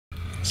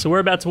So we're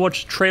about to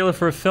watch a trailer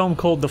for a film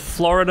called The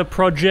Florida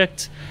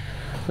Project.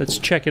 Let's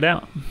check it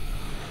out.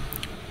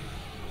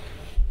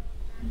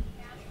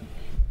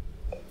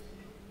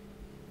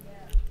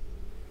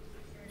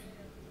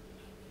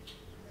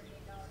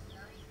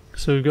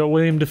 So we've got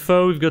Willem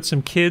Dafoe, we've got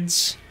some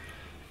kids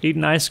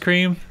eating ice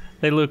cream.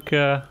 They look,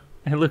 oh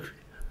wait.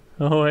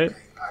 I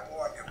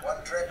warned you,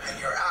 one trip and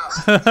you're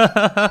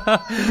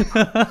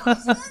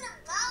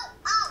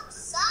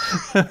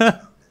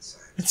out.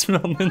 It's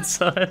melting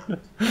inside.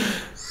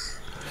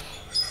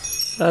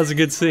 That's a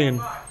good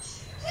scene.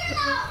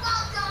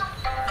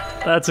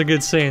 That's a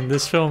good scene.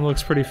 This film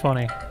looks pretty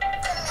funny.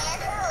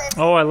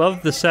 Oh, I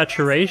love the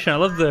saturation. I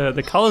love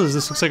the colors.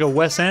 This looks like a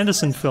Wes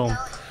Anderson film.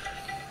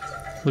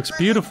 Looks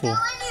beautiful.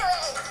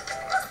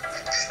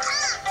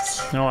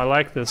 No, I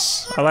like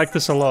this. I like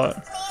this a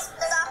lot.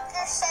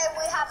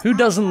 Who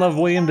doesn't love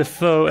Willem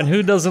Dafoe and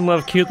who doesn't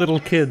love cute little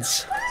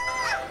kids?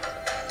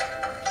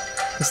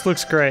 This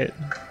looks great.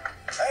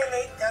 Hey,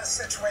 Nate, got a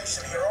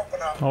situation here. Open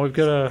up. Oh, we've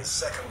got a...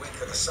 Second week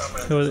of the summer.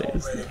 Who is-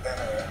 There's already been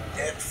a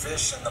dead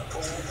fish in the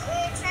pool.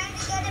 We're trying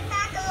to get it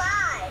back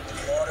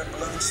alive. Water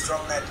balloons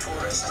thrown that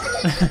tourist.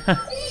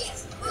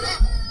 Please,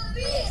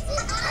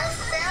 I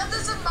found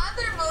as a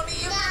mother, Moni.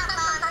 Yeah,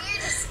 Mom, you're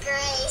a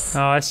disgrace.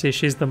 Oh, I see.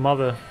 She's the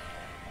mother.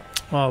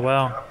 Oh,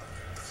 wow.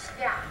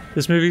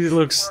 This movie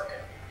looks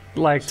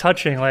like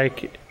touching.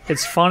 Like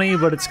it's funny,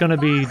 but it's gonna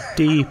be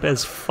deep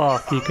as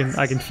fuck.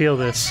 I can feel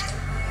this. You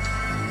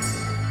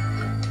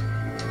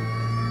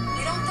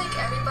don't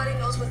think everybody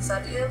knows what's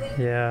up, Yuli?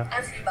 Yeah.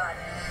 Everybody.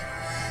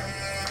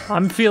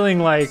 I'm feeling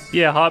like,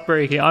 yeah,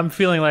 heartbreaking. I'm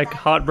feeling like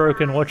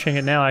heartbroken watching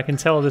it now. I can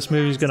tell this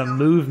movie's gonna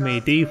move me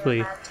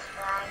deeply.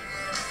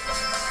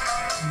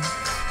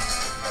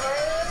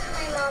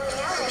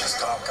 Just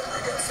talking. I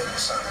gotta figure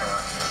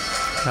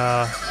something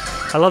out.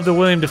 I love the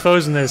Willem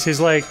Dafoe's in this. He's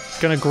like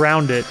gonna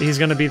ground it. He's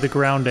gonna be the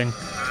grounding. See,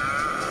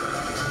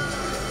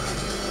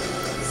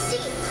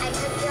 I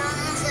took you on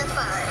a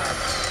safari.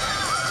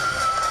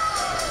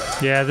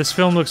 Yeah, this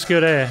film looks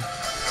good, eh?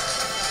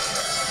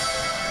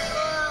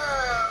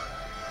 Whoa.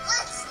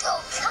 Let's go,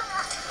 come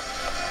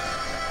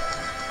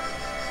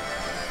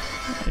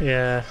on.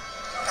 Yeah.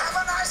 Have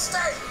a nice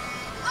day.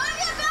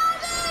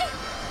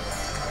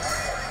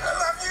 I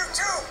love you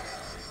too.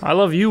 I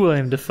love you,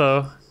 Willem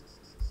Dafoe.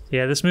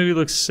 Yeah, this movie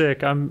looks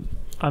sick. I'm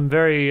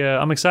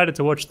excited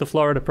to watch The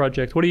Florida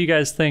Project. What do you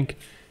guys think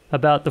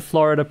about The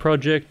Florida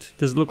Project?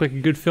 Does it look like a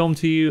good film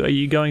to you? Are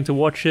you going to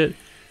watch it?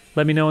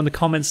 Let me know in the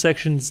comment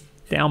sections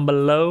down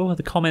below.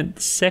 The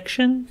comment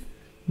section?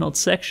 Not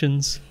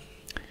sections.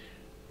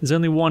 There's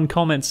only one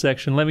comment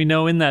section. Let me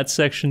know in that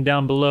section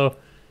down below.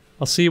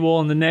 I'll see you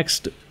all in the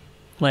next,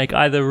 like,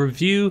 either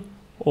review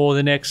or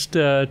the next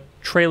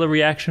trailer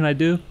reaction I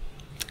do.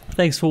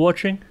 Thanks for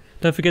watching.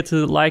 Don't forget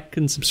to like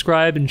and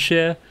subscribe and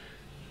share.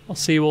 I'll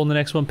see you all in the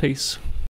next one. Peace.